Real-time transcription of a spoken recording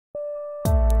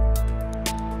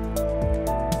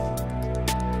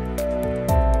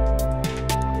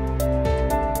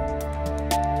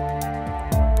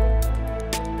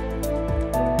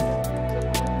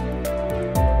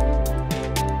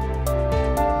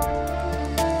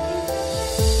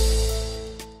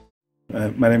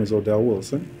My name is Odell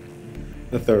Wilson,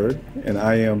 the third, and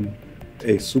I am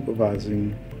a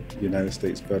supervising United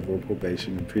States Federal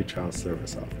Probation and Pretrial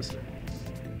Service Officer.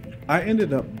 I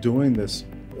ended up doing this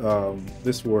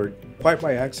work quite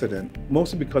by accident,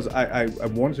 mostly because I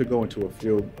wanted to go into a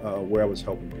field where I was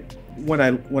helping people.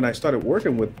 When I started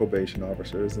working with probation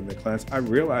officers and their clients, I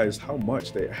realized how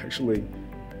much they're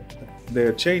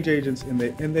change agents and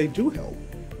they do help.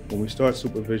 When we start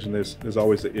supervision, there's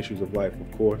always the issues of life, of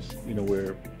course,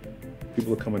 where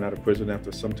people are coming out of prison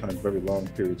after sometimes very long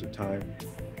periods of time.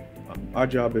 Our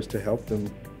job is to help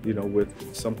them,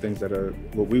 with some things that are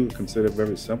what we would consider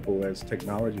very simple as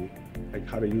technology, like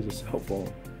how to use a cell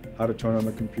phone, how to turn on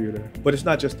a computer. But it's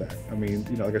not just that. I mean,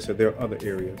 like I said, there are other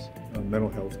areas, mental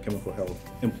health, chemical health,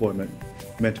 employment,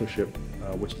 mentorship,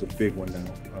 which is a big one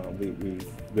now. We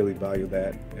really value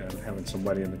that, having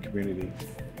somebody in the community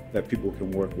that people can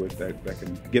work with that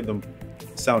can give them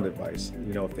sound advice,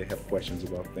 if they have questions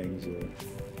about things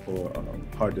or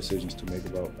hard decisions to make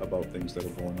about things that are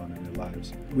going on in their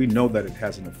lives. We know that it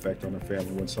has an effect on the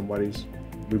family when somebody's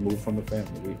removed from the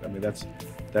family.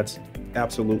 That's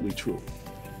absolutely true.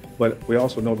 But we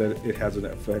also know that it has an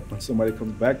effect when somebody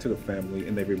comes back to the family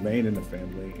and they remain in the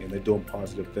family and they're doing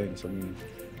positive things. I mean,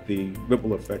 the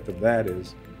ripple effect of that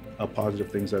is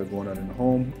positive things that are going on in the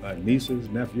home, nieces,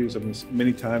 nephews. I mean,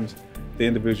 many times the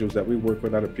individuals that we work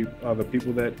with are the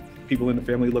people that people in the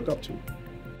family look up to.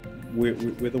 We're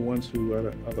the ones who are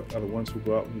the ones who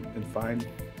go out and find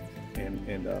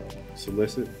and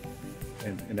solicit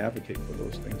and advocate for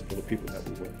those things for the people that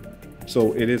we work with.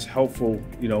 So it is helpful,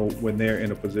 when they're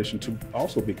in a position to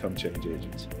also become change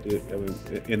agents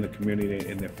in the community,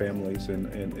 in their families,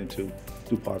 and to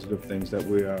do positive things that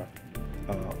we are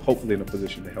hopefully in a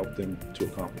position to help them to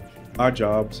accomplish. Our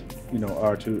jobs,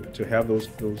 are to have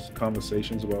those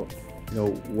conversations about,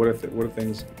 what are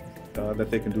things that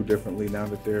they can do differently now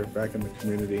that they're back in the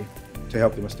community, to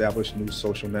help them establish new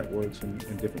social networks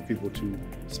and different people to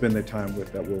spend their time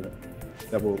with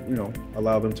that will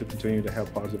allow them to continue to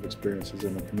have positive experiences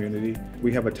in the community.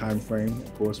 We have a time frame,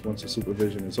 of course, once the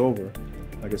supervision is over.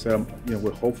 Like I said,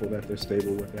 we're hopeful that they're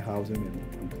stable with their housing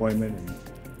and employment and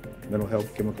mental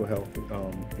health, chemical health.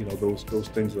 Those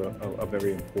things are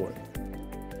very important.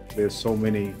 There's so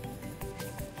many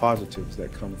positives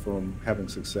that come from having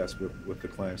success with the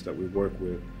clients that we work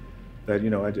with that,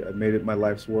 I made it my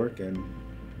life's work, and,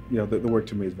 the work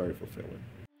to me is very fulfilling.